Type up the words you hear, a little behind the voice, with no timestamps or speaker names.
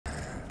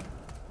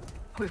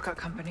We've got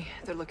company.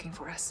 They're looking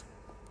for us.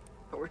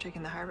 But we're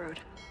taking the high road.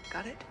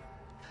 Got it?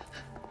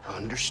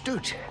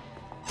 Understood.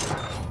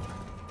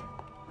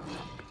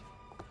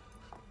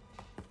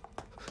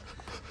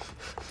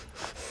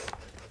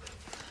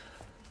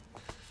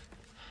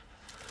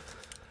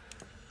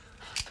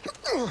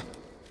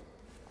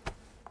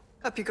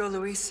 Up you go,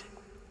 Luis.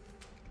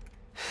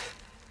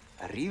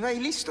 Arriva y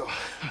listo.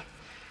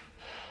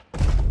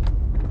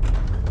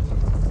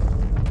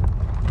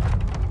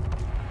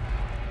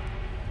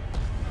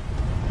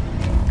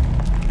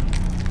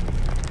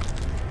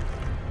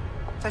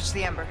 Fetch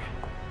the amber.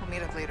 We'll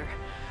meet up later.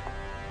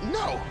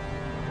 No!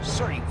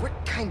 Sorry, what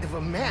kind of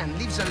a man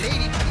leaves a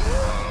lady...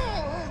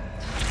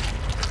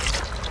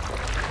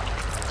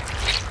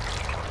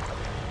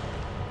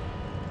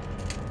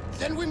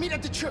 Then we meet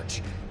at the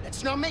church.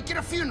 Let's not make it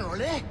a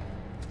funeral, eh?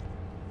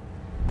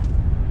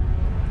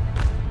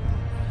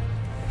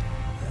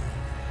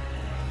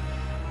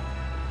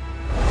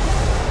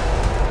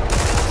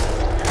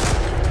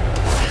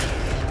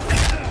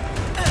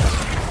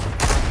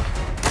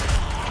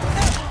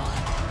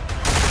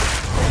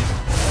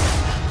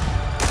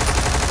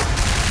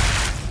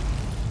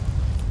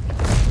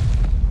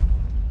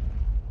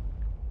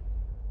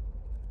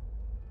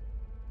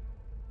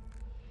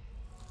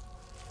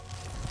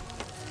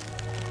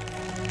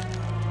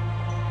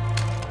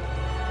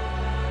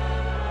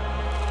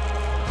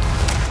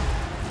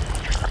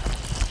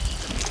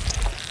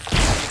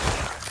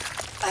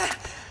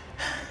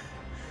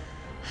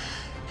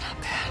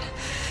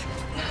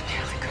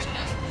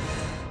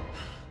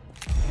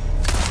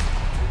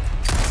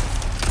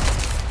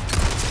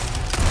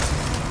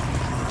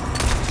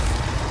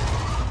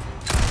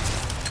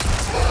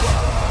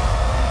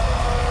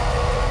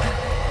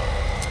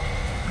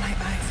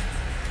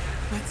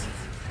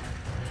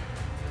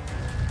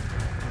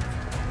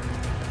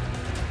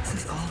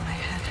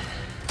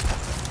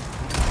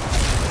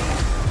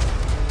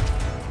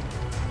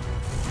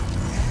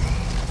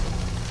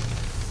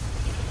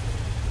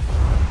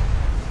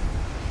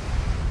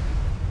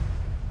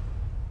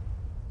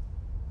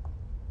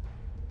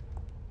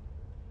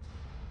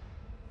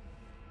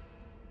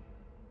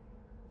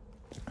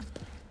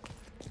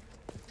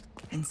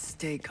 And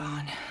stay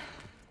gone.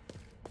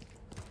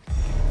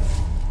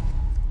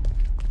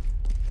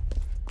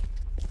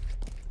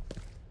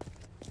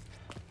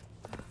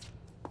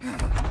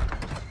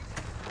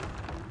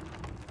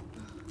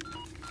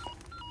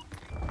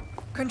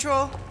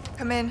 Control,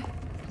 come in.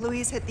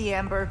 Luis hit the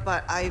amber,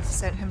 but I've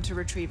sent him to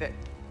retrieve it.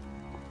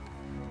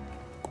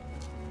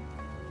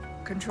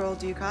 Control,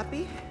 do you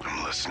copy?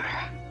 I'm listening.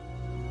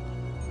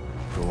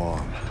 Go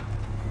on.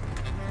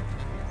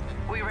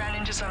 We ran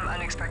into some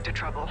unexpected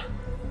trouble.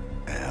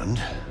 And?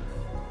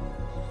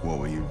 What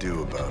will you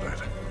do about it?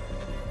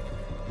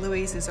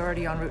 Luis is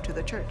already en route to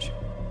the church.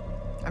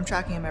 I'm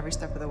tracking him every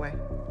step of the way.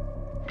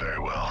 Very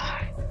well.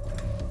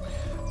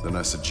 Then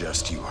I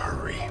suggest you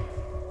hurry.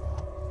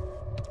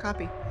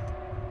 Copy.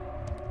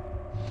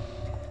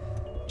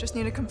 Just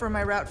need to confirm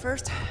my route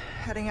first.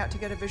 Heading out to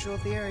get a visual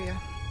of the area.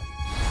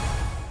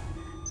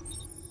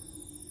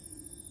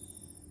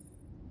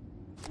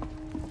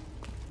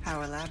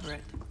 How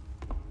elaborate.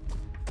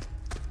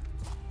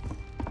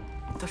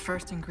 The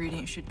first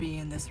ingredient should be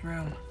in this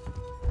room.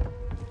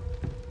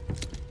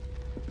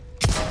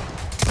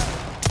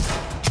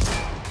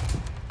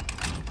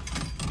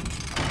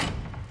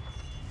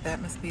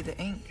 That must be the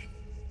ink.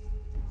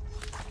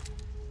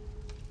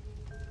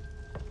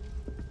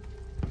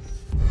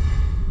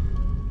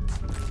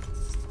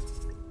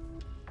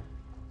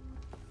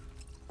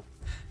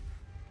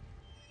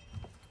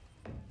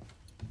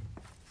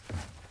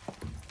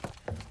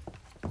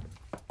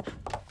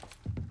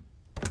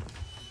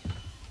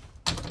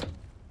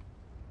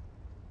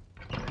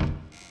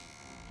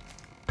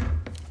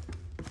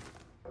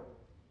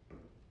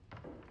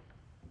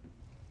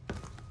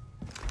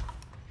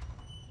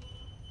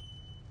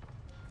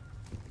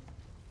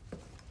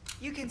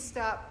 You can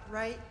stop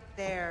right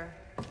there,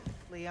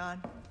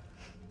 Leon.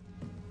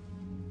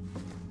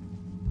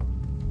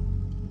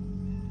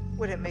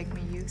 Wouldn't make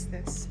me use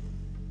this,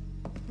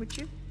 would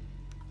you?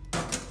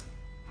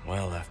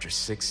 Well, after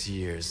 6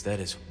 years,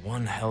 that is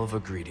one hell of a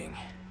greeting,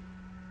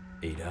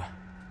 Ada.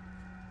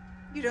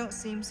 You don't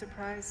seem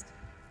surprised.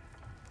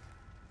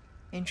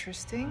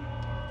 Interesting.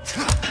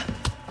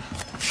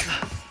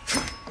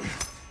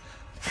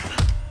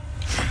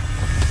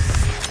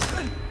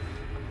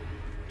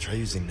 Try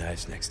using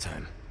knives next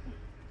time.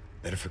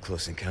 Better for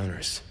close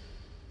encounters.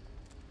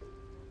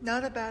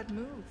 Not a bad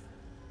move.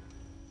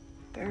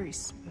 Very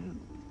smooth.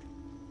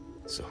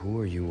 So who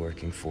are you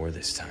working for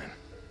this time?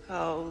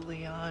 Oh,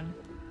 Leon.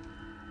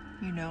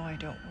 You know I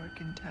don't work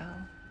in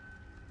town.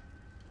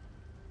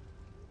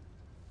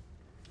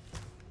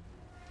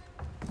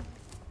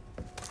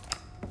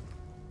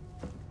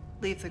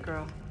 Leave the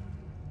girl.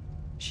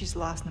 She's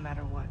lost no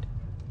matter what.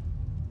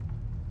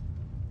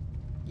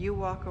 You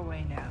walk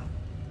away now,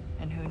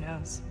 and who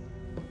knows?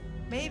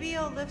 Maybe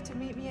you'll live to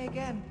meet me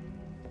again.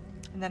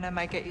 And then I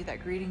might get you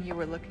that greeting you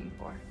were looking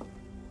for.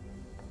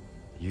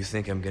 You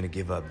think I'm gonna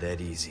give up that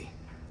easy?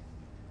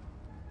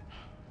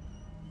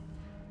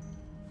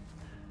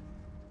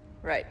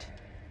 Right.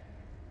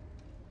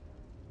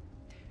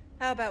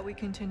 How about we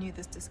continue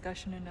this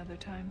discussion another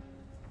time?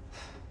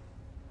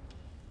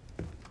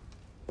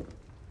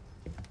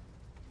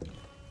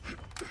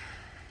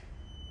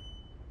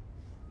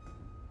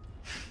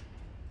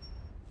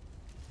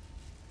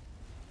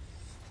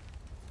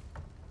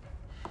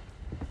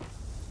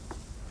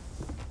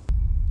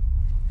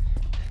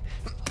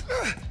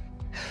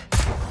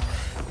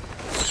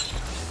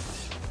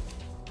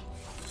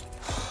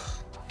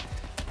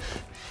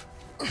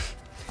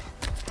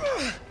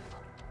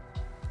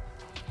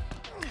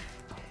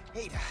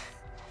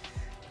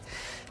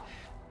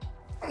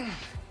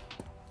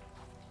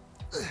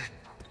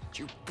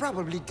 You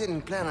probably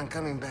didn't plan on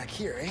coming back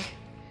here, eh?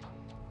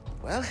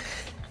 Well,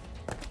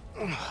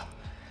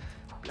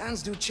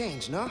 plans do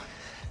change, no?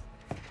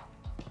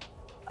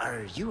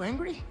 Are you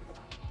angry?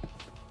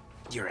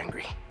 You're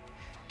angry.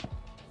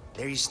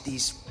 There is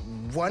this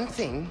one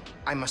thing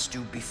I must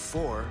do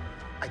before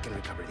I can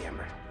recover the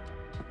Ember.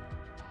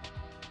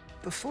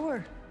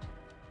 Before.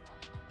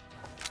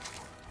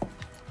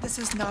 This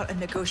is not a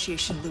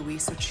negotiation, Louis,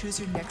 so choose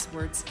your next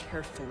words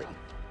carefully.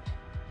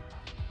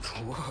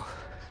 Whoa.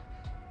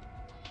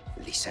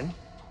 Listen,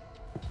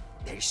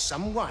 there is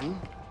someone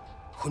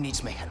who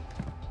needs my help.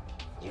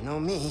 You know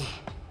me,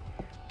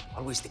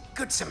 always the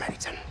good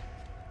Samaritan.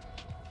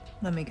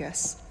 Let me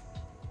guess.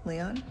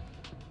 Leon?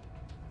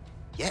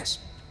 Yes,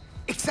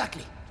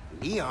 exactly.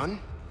 Leon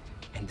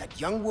and that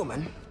young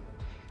woman,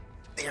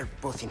 they're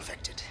both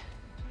infected.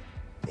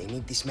 They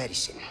need this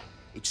medicine.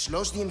 It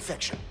slows the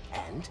infection,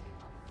 and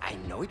I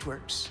know it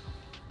works.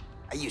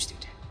 I used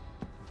it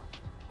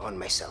on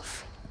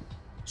myself.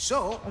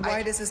 So,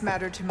 why does this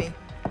matter to me?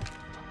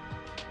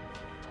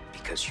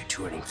 Because you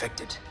two are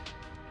infected.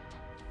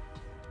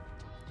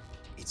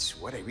 It's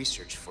what I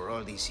researched for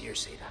all these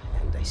years,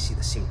 Ada, and I see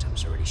the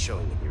symptoms already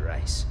showing in your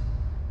eyes.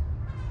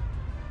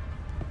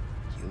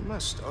 You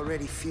must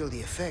already feel the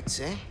effects,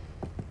 eh?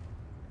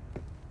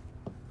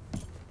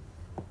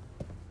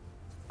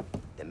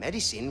 The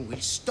medicine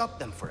will stop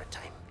them for a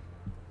time.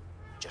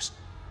 Just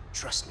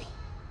trust me.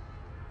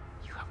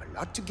 You have a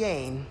lot to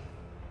gain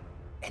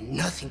and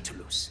nothing to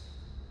lose.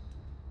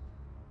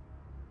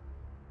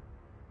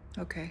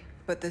 Okay,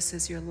 but this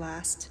is your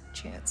last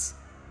chance.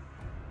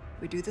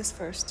 We do this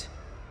first,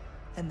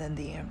 and then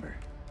the Amber.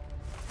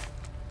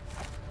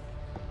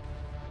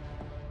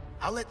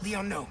 I'll let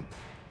Leon know.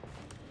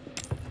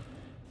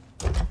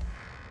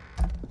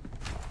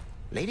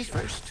 Ladies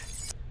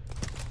first.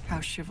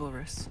 How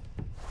chivalrous.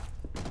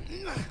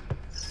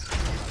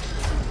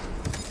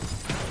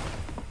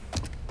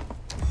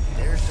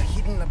 There's a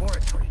hidden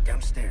laboratory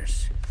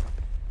downstairs.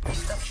 My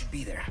stuff should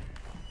be there.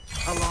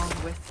 Along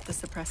with the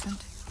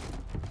suppressant?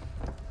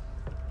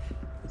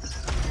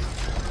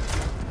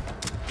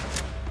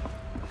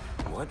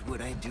 What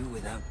would I do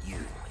without you,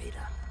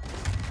 Ada?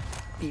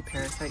 Be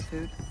parasite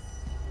food?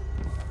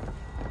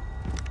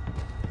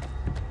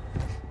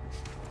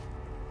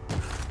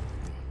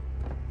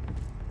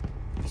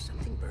 Is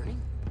something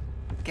burning?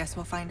 Guess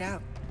we'll find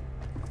out.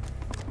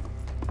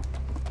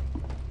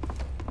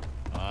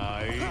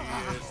 Ahí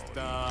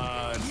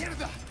está.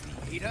 Mierda!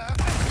 Ada!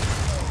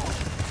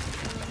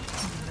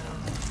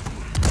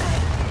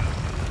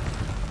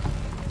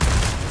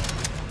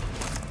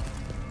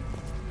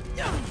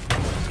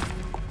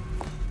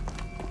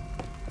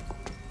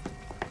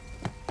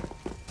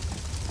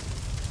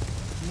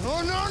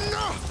 No, no,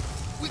 no!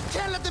 We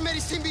can't let the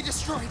medicine be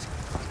destroyed!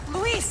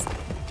 Luis!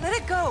 Let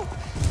it go!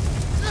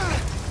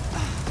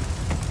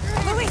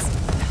 Luis!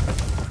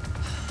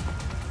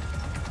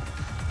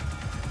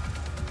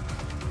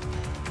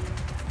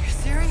 You're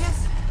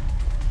serious?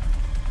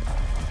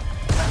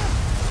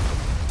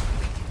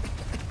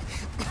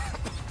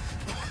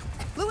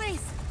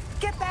 Luis!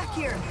 Get back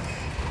here!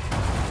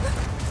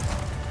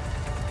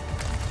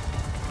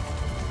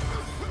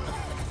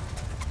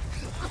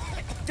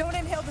 Don't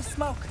inhale the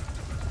smoke.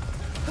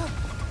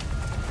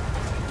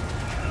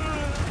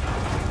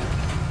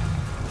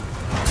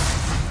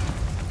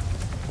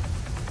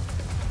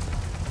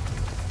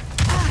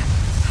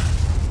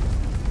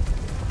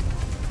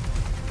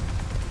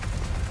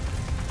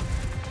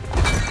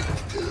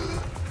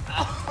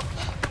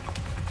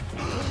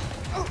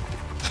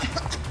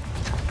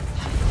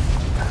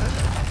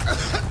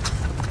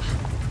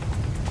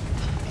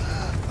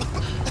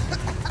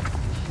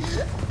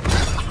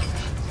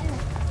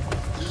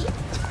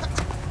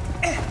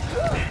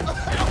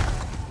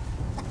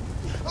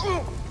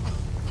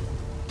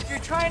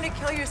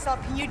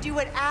 Can you do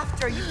it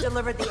after you've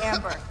delivered the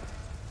Amber?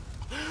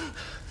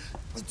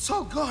 It's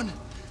all gone.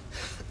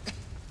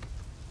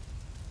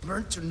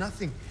 Burnt to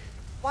nothing.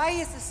 Why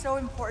is this so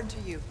important to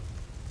you?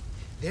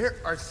 There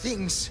are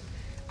things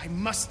I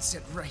must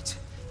set right.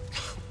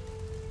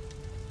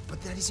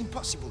 But that is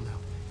impossible now.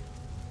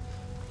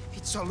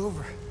 It's all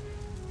over,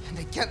 and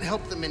I can't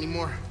help them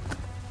anymore.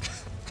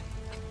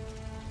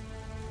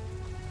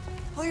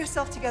 Pull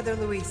yourself together,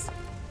 Luis.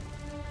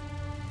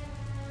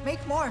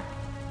 Make more.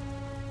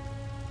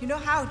 You know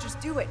how,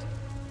 just do it.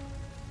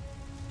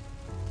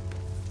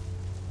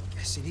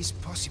 Yes, it is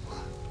possible.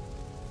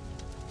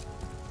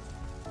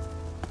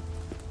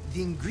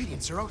 The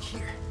ingredients are out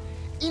here,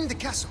 in the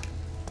castle.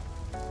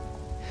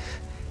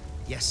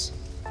 Yes,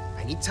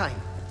 I need time,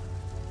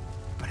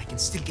 but I can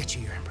still get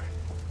you your ember.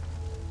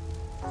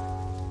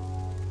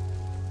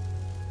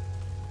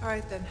 All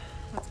right then,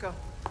 let's go.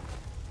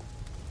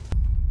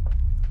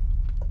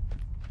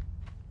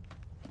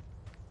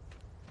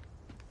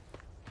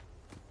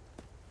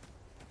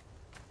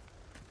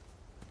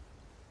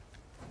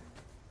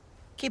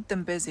 Keep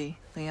them busy,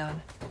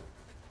 Leon.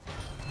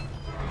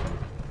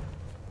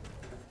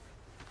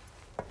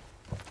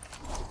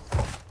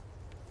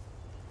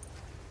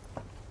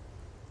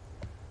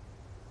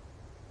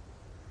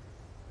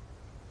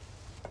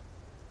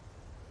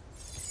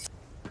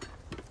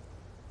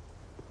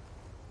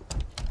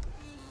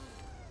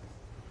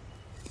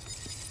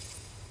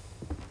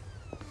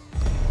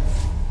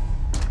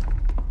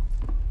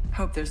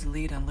 Hope there's a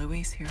lead on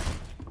Luis here.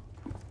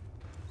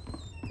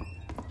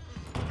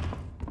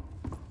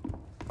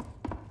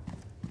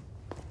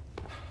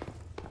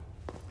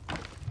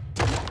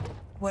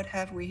 What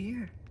have we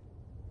here?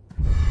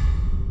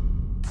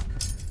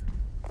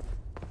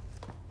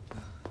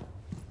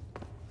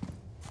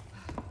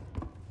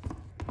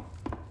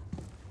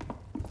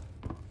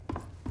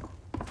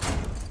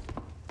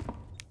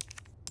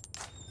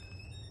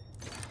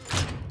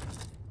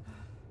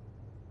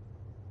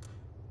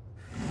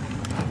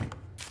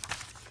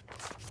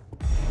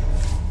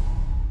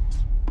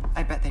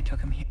 I bet they took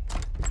him here.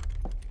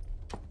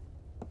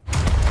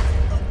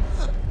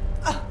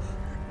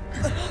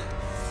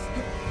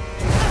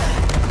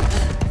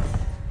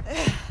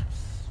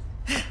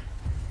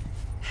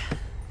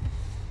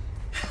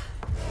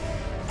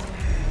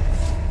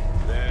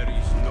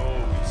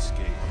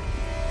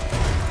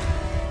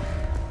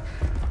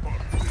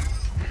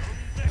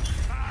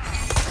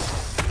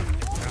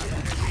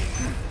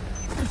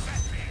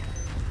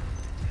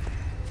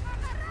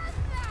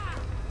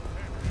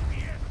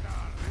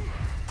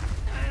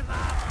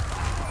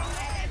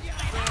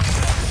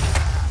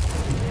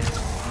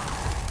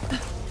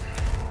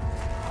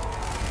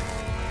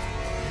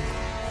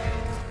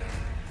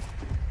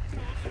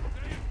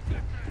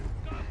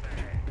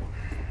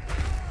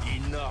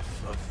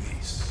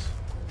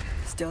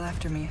 Still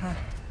after me, huh?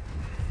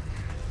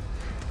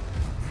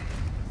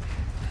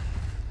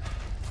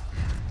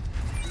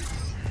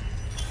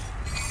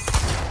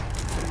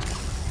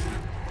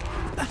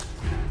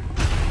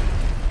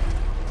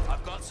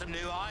 I've got some new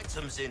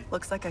items in.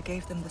 Looks like I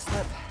gave them the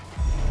slip.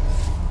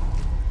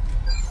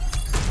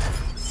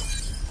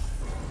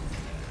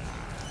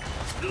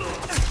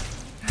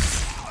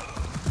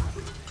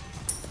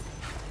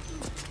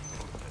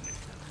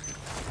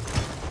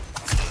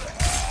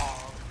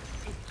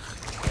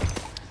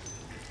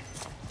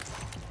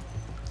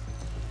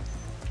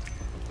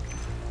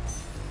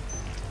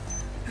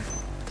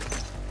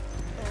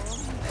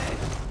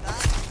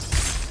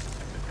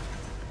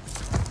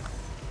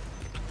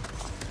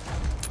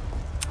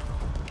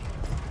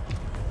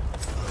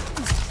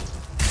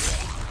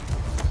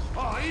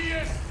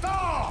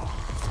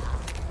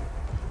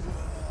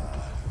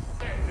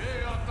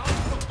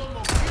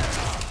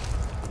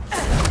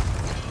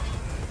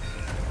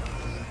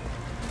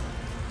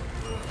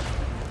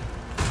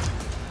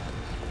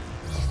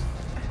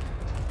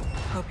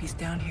 Hope he's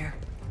down here.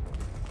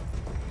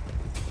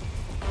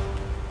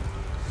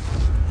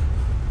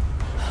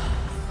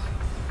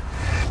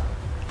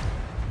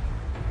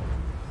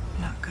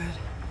 Not good.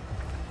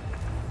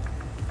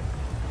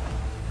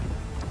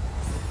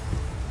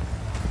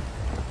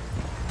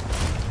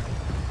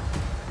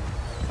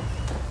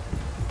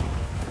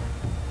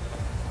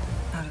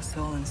 Not a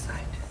soul in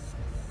sight.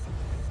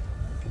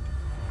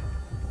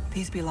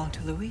 These belong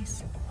to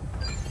Luis.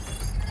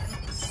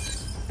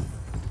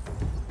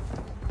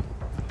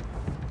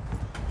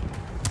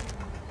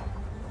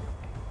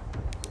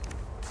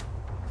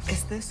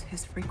 Is this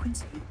his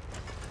frequency?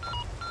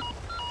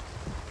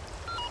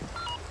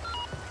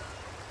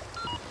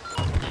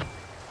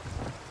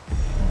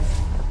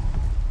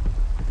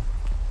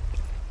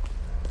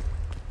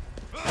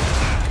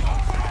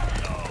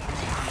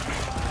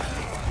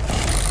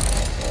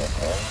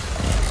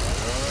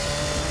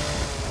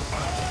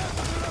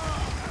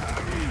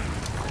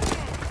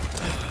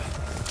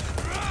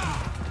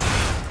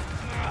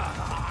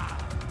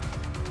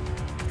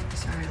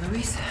 Sorry,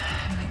 Luis. It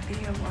might be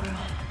a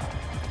while.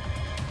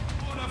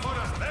 Una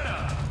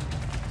forastera.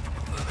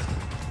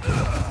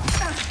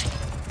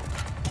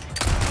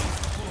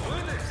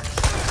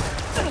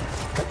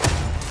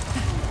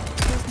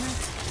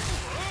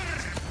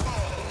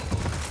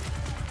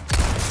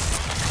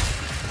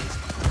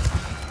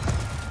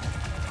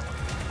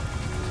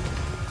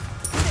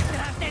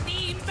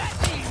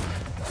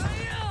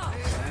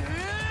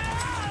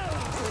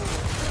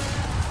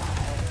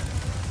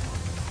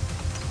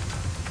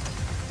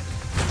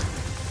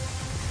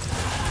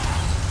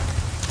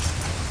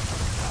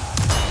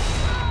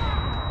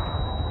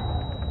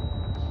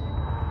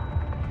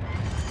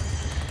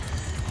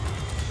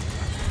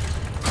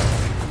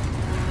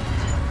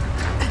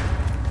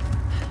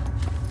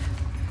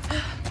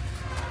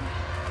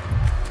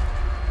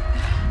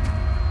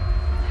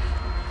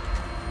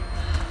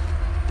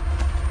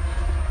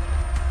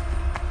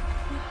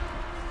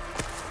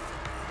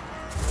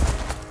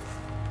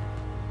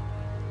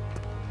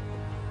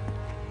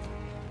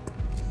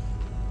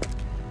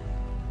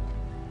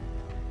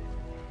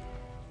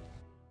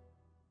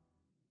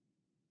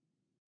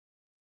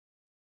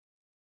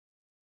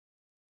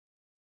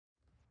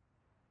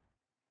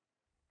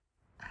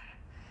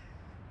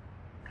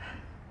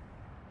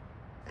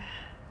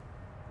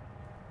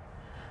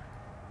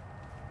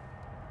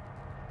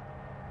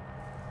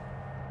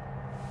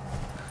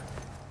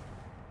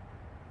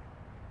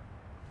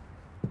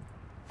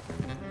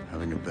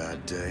 Having a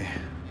bad day?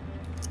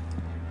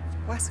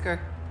 Wesker,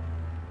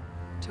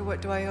 to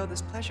what do I owe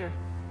this pleasure?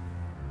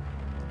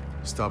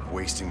 Stop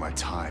wasting my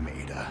time,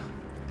 Ada.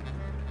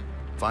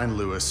 Find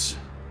Lewis.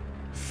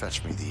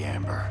 Fetch me the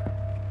amber.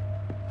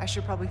 I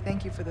should probably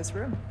thank you for this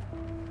room.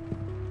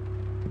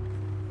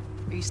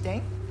 Are you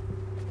staying?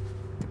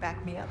 To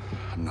back me up?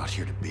 I'm not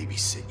here to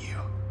babysit you.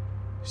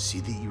 See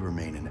that you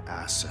remain an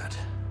asset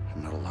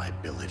and not a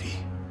liability.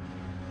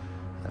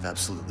 I have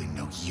absolutely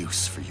no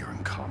use for your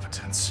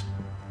incompetence.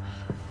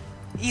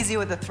 Easy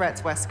with the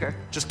threats, Wesker.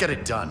 Just get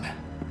it done.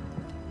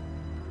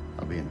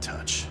 I'll be in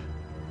touch.